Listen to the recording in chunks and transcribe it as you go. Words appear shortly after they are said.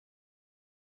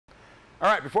All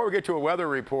right, before we get to a weather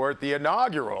report, the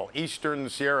inaugural Eastern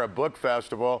Sierra Book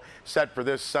Festival set for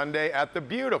this Sunday at the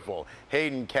beautiful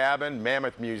Hayden Cabin,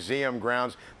 Mammoth Museum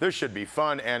grounds. This should be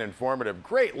fun and informative.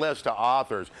 Great list of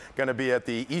authors going to be at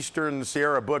the Eastern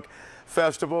Sierra Book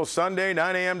Festival Sunday,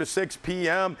 9 a.m. to 6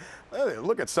 p.m.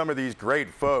 Look at some of these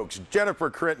great folks. Jennifer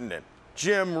Crittenden,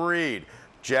 Jim Reed,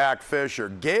 Jack Fisher,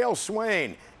 Gail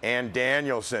Swain, Ann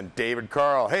Danielson, David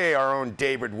Carl, hey, our own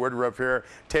David Woodruff here,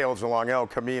 Tales Along El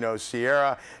Camino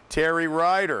Sierra, Terry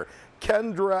Ryder,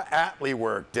 Kendra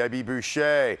Atlework, Debbie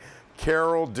Boucher,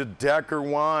 Carol DeDecker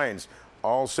Wines.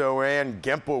 Also, Ann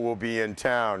Gimple will be in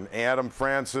town, Adam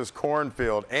Francis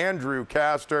Cornfield, Andrew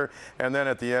Castor, and then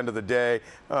at the end of the day,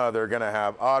 they're going to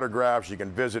have autographs. You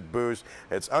can visit booths.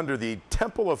 It's under the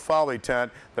Temple of Folly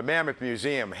tent, the Mammoth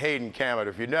Museum, Hayden Cabin.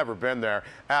 If you've never been there,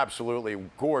 absolutely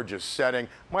gorgeous setting.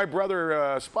 My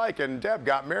brother Spike and Deb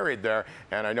got married there,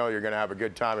 and I know you're going to have a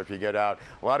good time if you get out.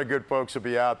 A lot of good folks will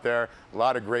be out there, a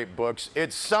lot of great books.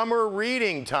 It's summer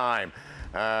reading time.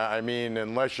 I mean,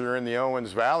 unless you're in the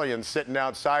Owens Valley and sitting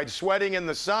outside sweating in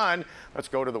the sun, let's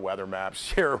go to the weather map.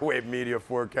 Sierra Wave Media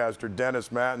forecaster Dennis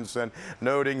Mattinson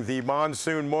noting the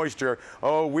monsoon moisture.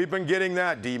 Oh, we've been getting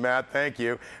that, D-Matt, thank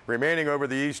you. Remaining over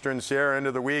the eastern Sierra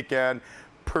into the weekend.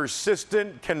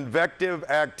 Persistent convective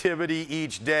activity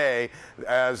each day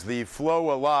as the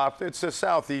flow aloft, it's a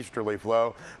southeasterly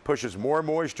flow, pushes more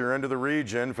moisture into the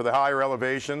region. For the higher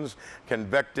elevations,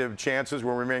 convective chances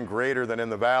will remain greater than in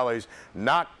the valleys.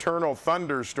 Nocturnal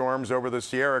thunderstorms over the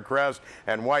Sierra Crest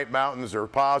and White Mountains are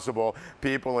possible.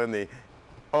 People in the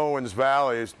Owens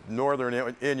Valley, northern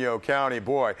Inyo County,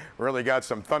 boy, really got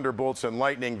some thunderbolts and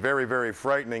lightning, very, very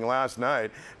frightening last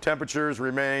night. Temperatures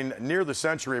remain near the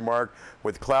century mark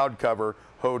with cloud cover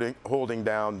holding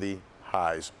down the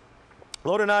highs.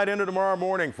 Low tonight into tomorrow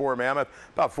morning for Mammoth,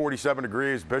 about 47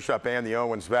 degrees. Bishop and the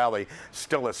Owens Valley,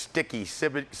 still a sticky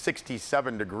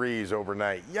 67 degrees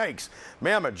overnight. Yikes.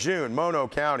 Mammoth, June, Mono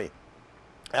County.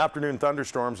 Afternoon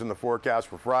thunderstorms in the forecast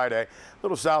for Friday.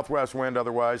 Little southwest wind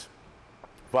otherwise.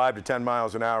 5 to 10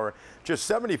 miles an hour. Just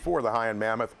 74 the high in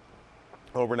Mammoth.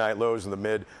 Overnight lows in the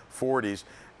mid 40s.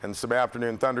 And some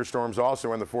afternoon thunderstorms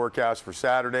also in the forecast for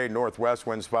Saturday. Northwest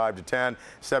winds 5 to 10.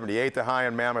 78 the high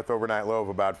in Mammoth. Overnight low of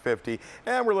about 50.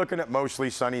 And we're looking at mostly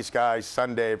sunny skies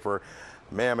Sunday for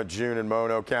Mammoth, June, and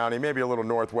Mono County. Maybe a little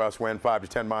northwest wind, 5 to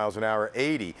 10 miles an hour.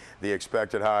 80 the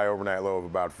expected high, overnight low of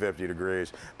about 50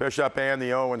 degrees. Bishop and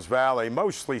the Owens Valley,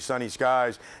 mostly sunny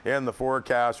skies in the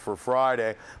forecast for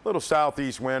Friday. Little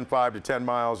southeast wind, 5 to 10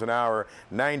 miles an hour.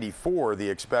 94 the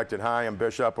expected high in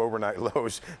Bishop. Overnight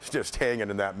lows just hanging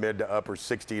in that mid to upper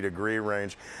 60 degree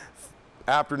range.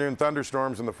 Afternoon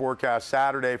thunderstorms in the forecast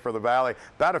Saturday for the valley.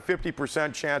 About a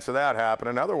 50% chance of that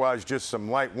happening. Otherwise, just some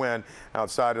light wind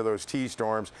outside of those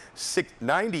T-storms.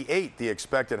 98 the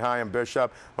expected high in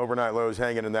Bishop. Overnight lows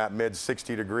hanging in that mid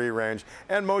 60 degree range.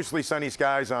 And mostly sunny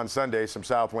skies on Sunday. Some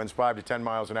south winds 5 to 10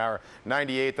 miles an hour.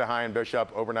 98 the high in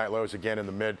Bishop. Overnight lows again in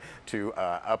the mid to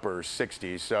upper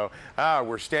 60s. So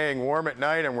we're staying warm at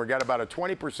night, and we've got about a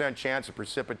 20% chance of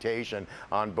precipitation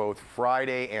on both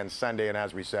Friday and Sunday. And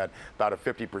as we said, about a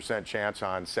 50% chance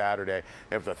on Saturday.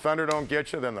 If the thunder don't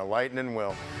get you, then the lightning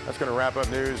will. That's going to wrap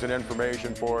up news and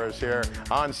information for us here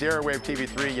on Sierra Wave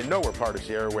TV3. You know we're part of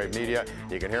Sierra Wave Media.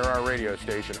 You can hear our radio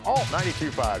station, Alt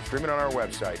 92.5, streaming on our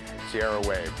website,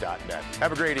 sierrawave.net.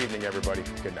 Have a great evening, everybody.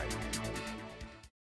 Good night.